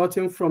costs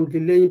resulting from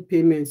delaying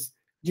payments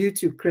due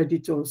to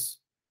creditors.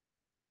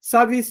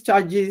 Service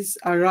charges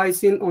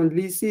arising on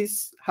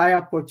leases,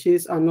 hire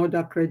purchase, and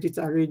other credit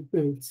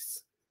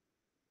arrangements.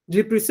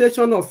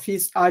 Depreciation of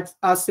fixed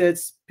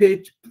assets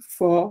paid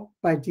for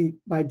by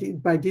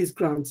these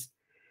grants.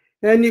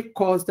 Any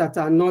costs that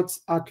are not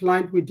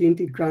outlined within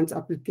the grant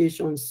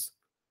applications.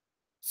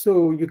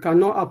 So you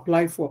cannot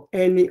apply for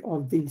any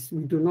of these.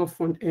 We do not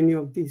fund any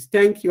of these.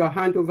 Thank you. I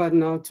hand over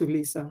now to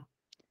Lisa.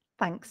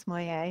 Thanks,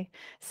 Moye.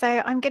 So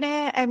I'm going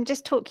to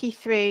just talk you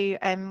through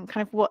kind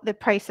of what the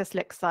process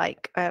looks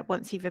like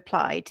once you've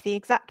applied. The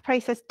exact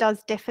process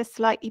does differ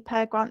slightly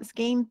per grant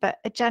scheme, but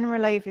a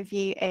general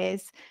overview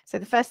is, so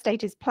the first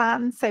stage is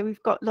plan. So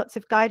we've got lots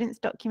of guidance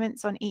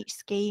documents on each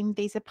scheme.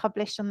 These are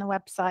published on the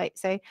website.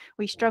 So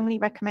we strongly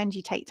recommend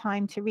you take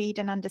time to read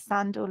and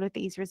understand all of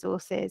these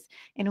resources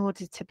in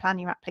order to plan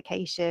your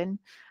application.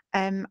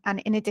 And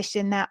in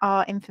addition, there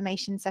are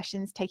information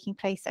sessions taking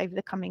place over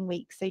the coming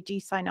weeks, so do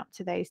sign up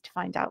to those to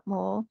find out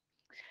more.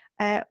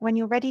 When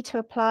you're ready to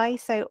apply,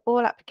 so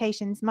all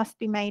applications must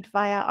be made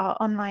via our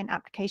online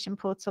application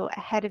portal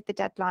ahead of the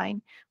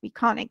deadline. We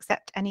can't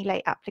accept any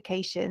late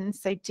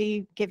applications, so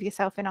do give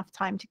yourself enough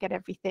time to get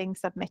everything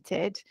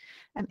submitted.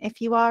 If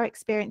you are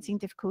experiencing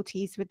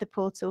difficulties with the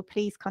portal,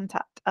 please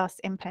contact us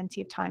in plenty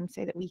of time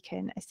so that we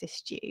can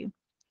assist you.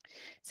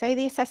 So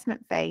the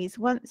assessment phase,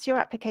 once your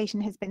application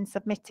has been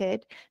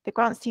submitted, the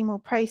grants team will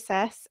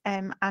process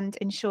and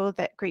ensure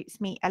that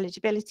groups meet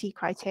eligibility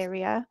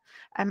criteria,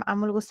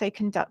 and will also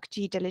conduct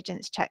due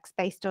diligence checks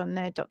based on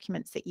the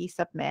documents that you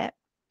submit.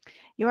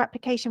 Your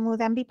application will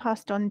then be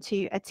passed on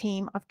to a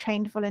team of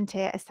trained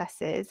volunteer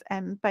assessors,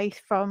 both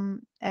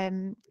from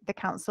the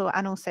council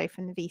and also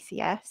from the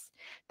VCS.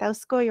 They'll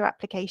score your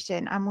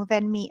application and will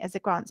then meet as a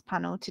grants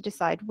panel to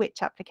decide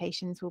which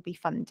applications will be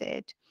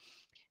funded.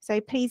 So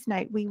please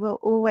note, we will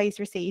always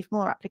receive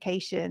more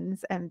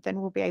applications than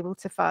we'll be able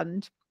to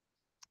fund.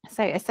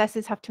 So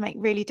assessors have to make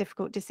really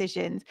difficult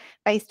decisions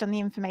based on the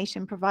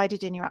information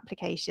provided in your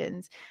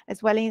applications,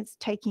 as well as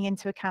taking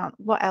into account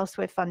what else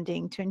we're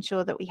funding to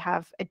ensure that we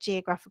have a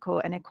geographical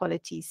and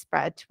equality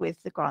spread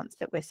with the grants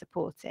that we're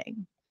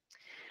supporting.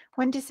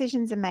 When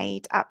decisions are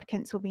made,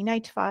 applicants will be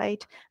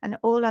notified, and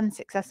all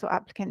unsuccessful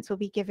applicants will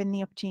be given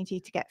the opportunity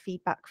to get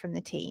feedback from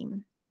the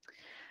team.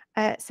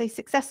 So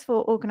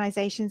successful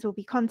organisations will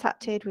be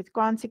contacted with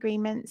grant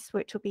agreements,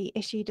 which will be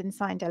issued and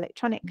signed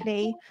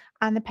electronically,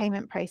 and the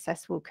payment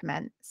process will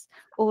commence.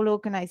 All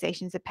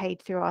organisations are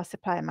paid through our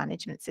supplier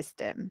management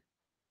system.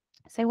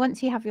 So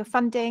once you have your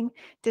funding,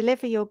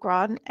 deliver your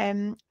grant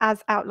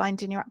as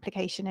outlined in your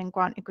application and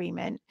grant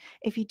agreement.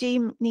 If you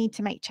do need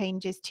to make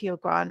changes to your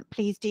grant,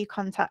 please do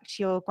contact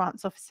your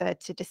grants officer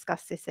to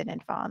discuss this in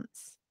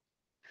advance.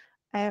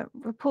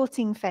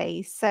 Reporting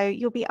phase. So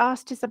you'll be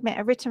asked to submit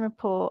a written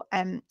report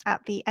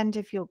at the end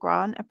of your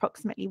grant,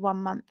 approximately 1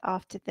 month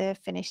after the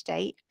finish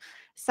date.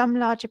 Some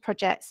larger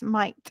projects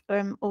might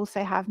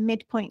also have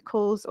midpoint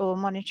calls or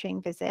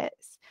monitoring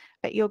visits,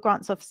 but your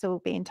grants officer will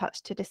be in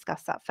touch to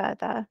discuss that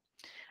further.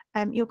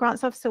 Your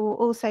grants officer will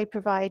also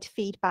provide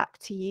feedback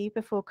to you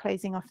before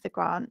closing off the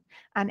grant,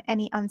 and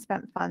any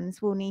unspent funds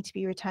will need to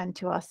be returned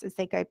to us as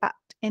they go back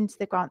into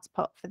the grants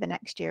pot for the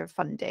next year of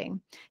funding.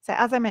 So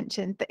as I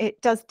mentioned, it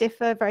does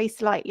differ very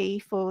slightly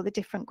for the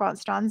different grant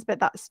strands, but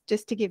that's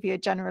just to give you a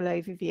general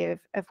overview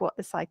of what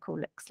the cycle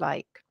looks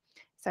like.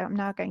 So I'm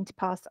now going to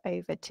pass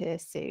over to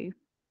Sue.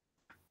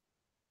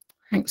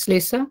 Thanks,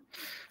 Lisa.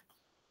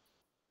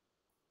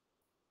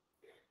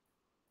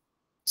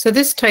 So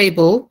this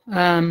table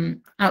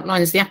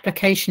outlines the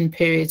application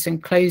periods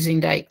and closing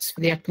dates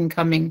for the up and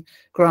coming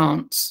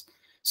grants.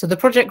 So the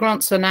project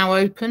grants are now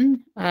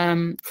open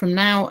from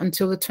now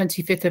until the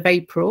 25th of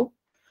April.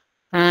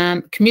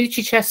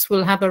 Community chests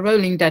will have a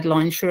rolling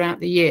deadline throughout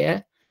the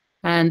year,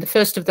 and the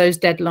first of those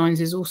deadlines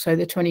is also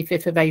the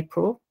 25th of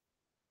April.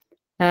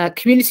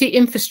 Community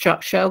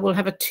infrastructure will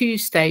have a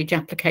two-stage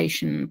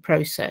application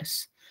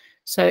process.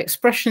 So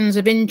expressions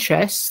of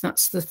interest,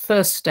 that's the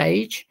first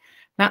stage.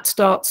 That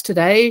starts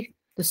today,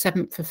 the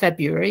 7th of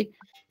February,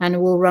 and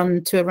will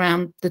run to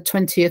around the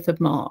 20th of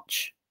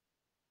March.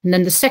 And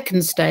then the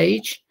second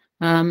stage,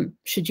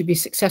 should you be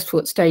successful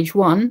at stage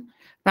 1,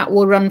 that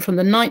will run from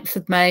the 9th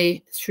of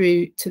May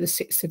through to the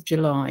 6th of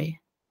July. I'm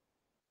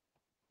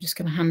just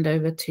going to hand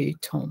over to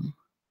Tom.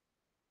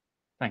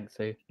 Thanks,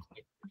 Sue.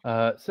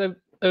 So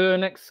over the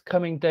next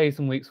coming days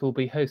and weeks, we'll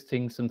be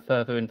hosting some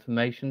further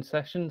information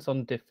sessions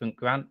on different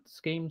grant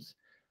schemes,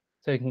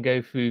 so you can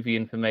go through the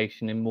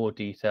information in more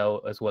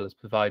detail, as well as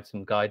provide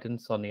some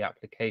guidance on the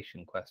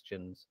application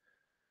questions.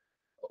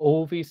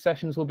 All these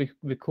sessions will be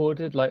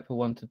recorded like the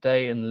one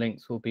today, and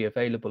links will be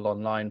available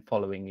online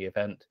following the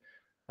event.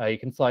 You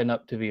can sign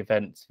up to the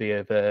events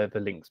via the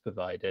links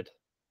provided.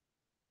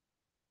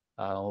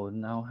 I'll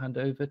now hand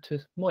over to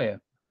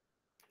Moya.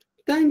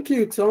 Thank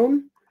you,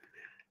 Tom.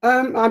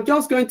 I'm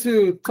just going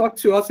to talk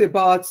to us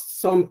about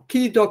some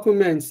key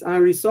documents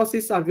and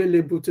resources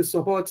available to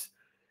support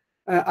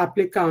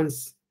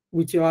applicants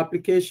with your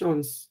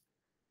applications.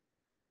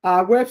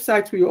 Our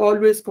website will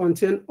always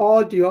contain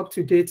all the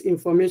up-to-date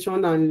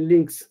information and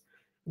links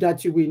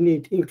that you will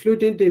need,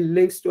 including the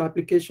links to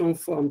application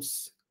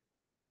forms.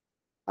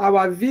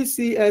 Our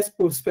VCS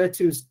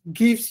prospectus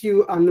gives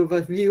you an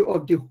overview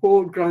of the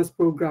whole grants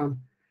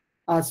program,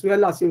 as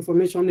well as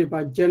information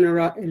about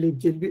general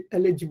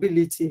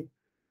eligibility.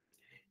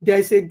 There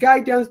is a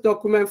guidance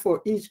document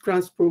for each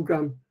grants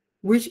program,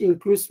 which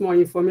includes more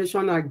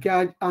information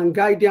and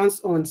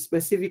guidance on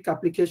specific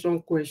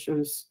application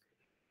questions.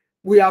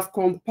 We have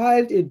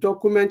compiled a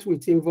document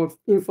with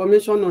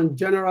information on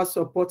general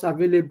support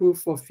available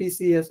for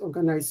VCS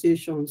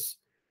organizations.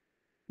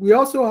 We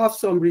also have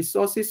some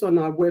resources on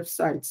our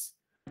websites,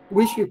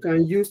 which you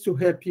can use to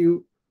help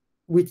you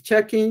with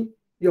checking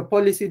your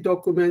policy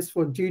documents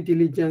for due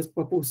diligence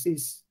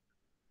purposes.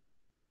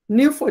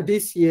 New for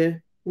this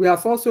year, we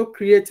have also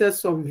created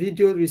some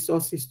video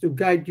resources to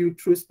guide you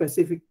through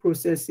specific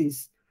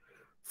processes.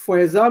 For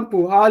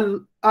example,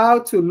 how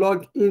to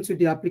log into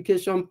the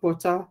application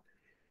portal.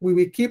 We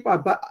will keep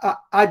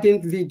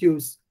adding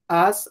videos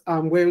as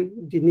and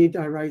when the need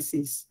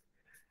arises.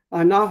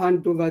 I now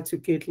hand over to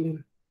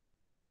Caitlin.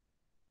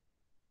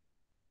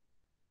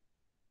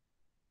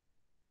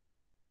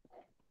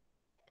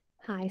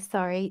 Hi,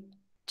 sorry,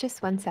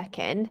 just 1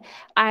 second.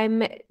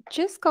 I'm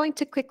just going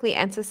to quickly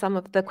answer some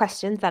of the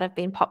questions that have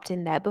been popped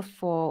in there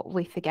before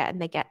we forget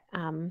and they get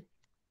kind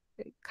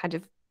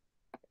of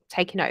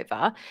taken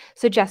over.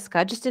 So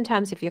Jessica, just in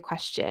terms of your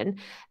question,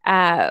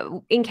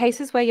 in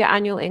cases where your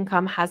annual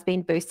income has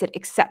been boosted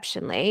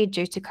exceptionally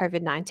due to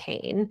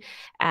COVID-19,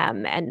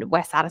 and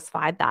we're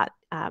satisfied that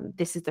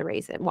this is the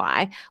reason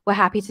why, we're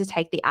happy to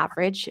take the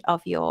average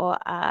of your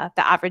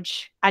the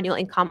average annual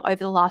income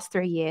over the last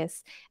 3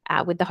 years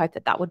with the hope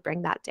that that would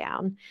bring that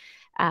down.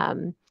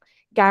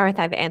 Gareth,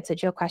 I've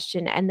answered your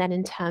question. And then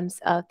in terms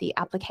of the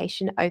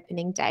application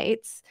opening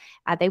dates,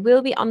 they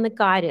will be on the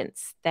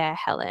guidance there,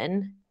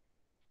 Helen.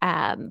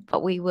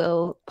 But we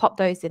will pop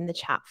those in the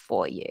chat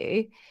for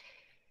you.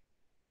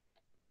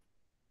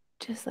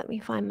 Just let me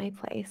find my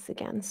place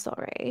again,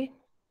 sorry.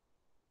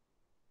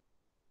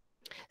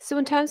 So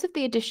in terms of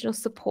the additional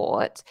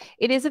support,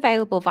 it is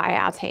available via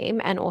our team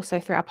and also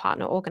through our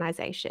partner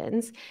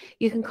organisations.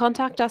 You can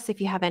contact us if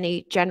you have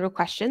any general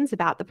questions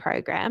about the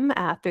program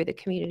through the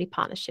community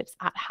partnerships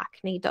at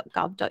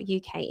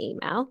hackney.gov.uk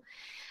email.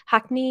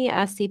 Hackney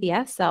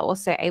CBS are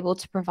also able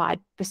to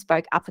provide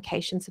bespoke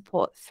application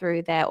support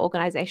through their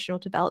organisational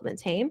development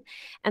team,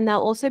 and they'll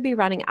also be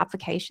running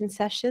application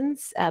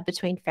sessions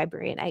between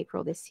February and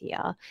April this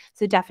year.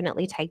 So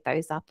definitely take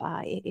those up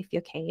if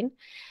you're keen.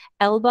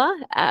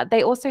 Cllr,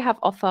 they also have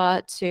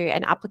offer to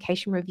an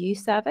application review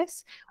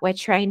service where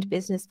trained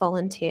business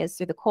volunteers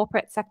through the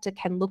corporate sector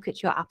can look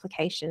at your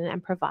application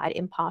and provide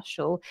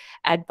impartial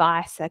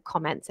advice,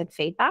 comments and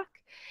feedback.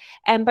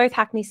 And both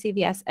Hackney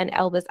CVS and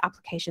Cllr's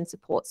application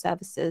support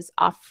services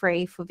are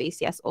free for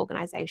VCS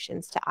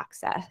organisations to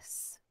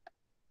access.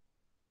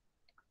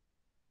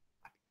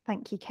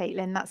 Thank you,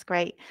 Caitlin. That's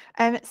great.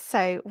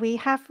 So we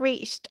have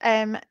reached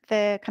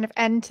the kind of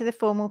end to the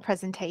formal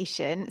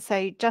presentation.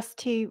 So just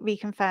to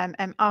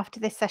reconfirm, after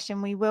this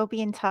session, we will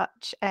be in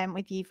touch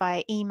with you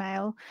via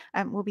email.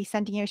 We'll be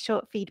sending you a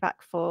short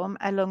feedback form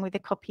along with a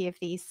copy of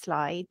these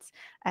slides.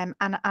 And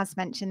as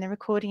mentioned, the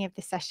recording of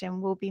the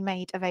session will be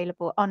made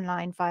available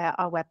online via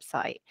our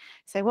website.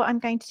 So what I'm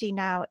going to do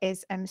now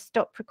is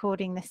stop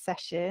recording this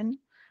session,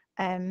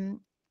 and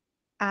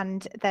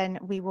then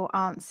we will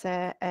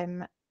answer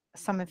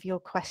some of your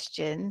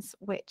questions,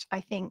 which I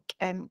think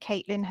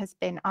Caitlin has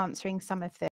been answering some of them.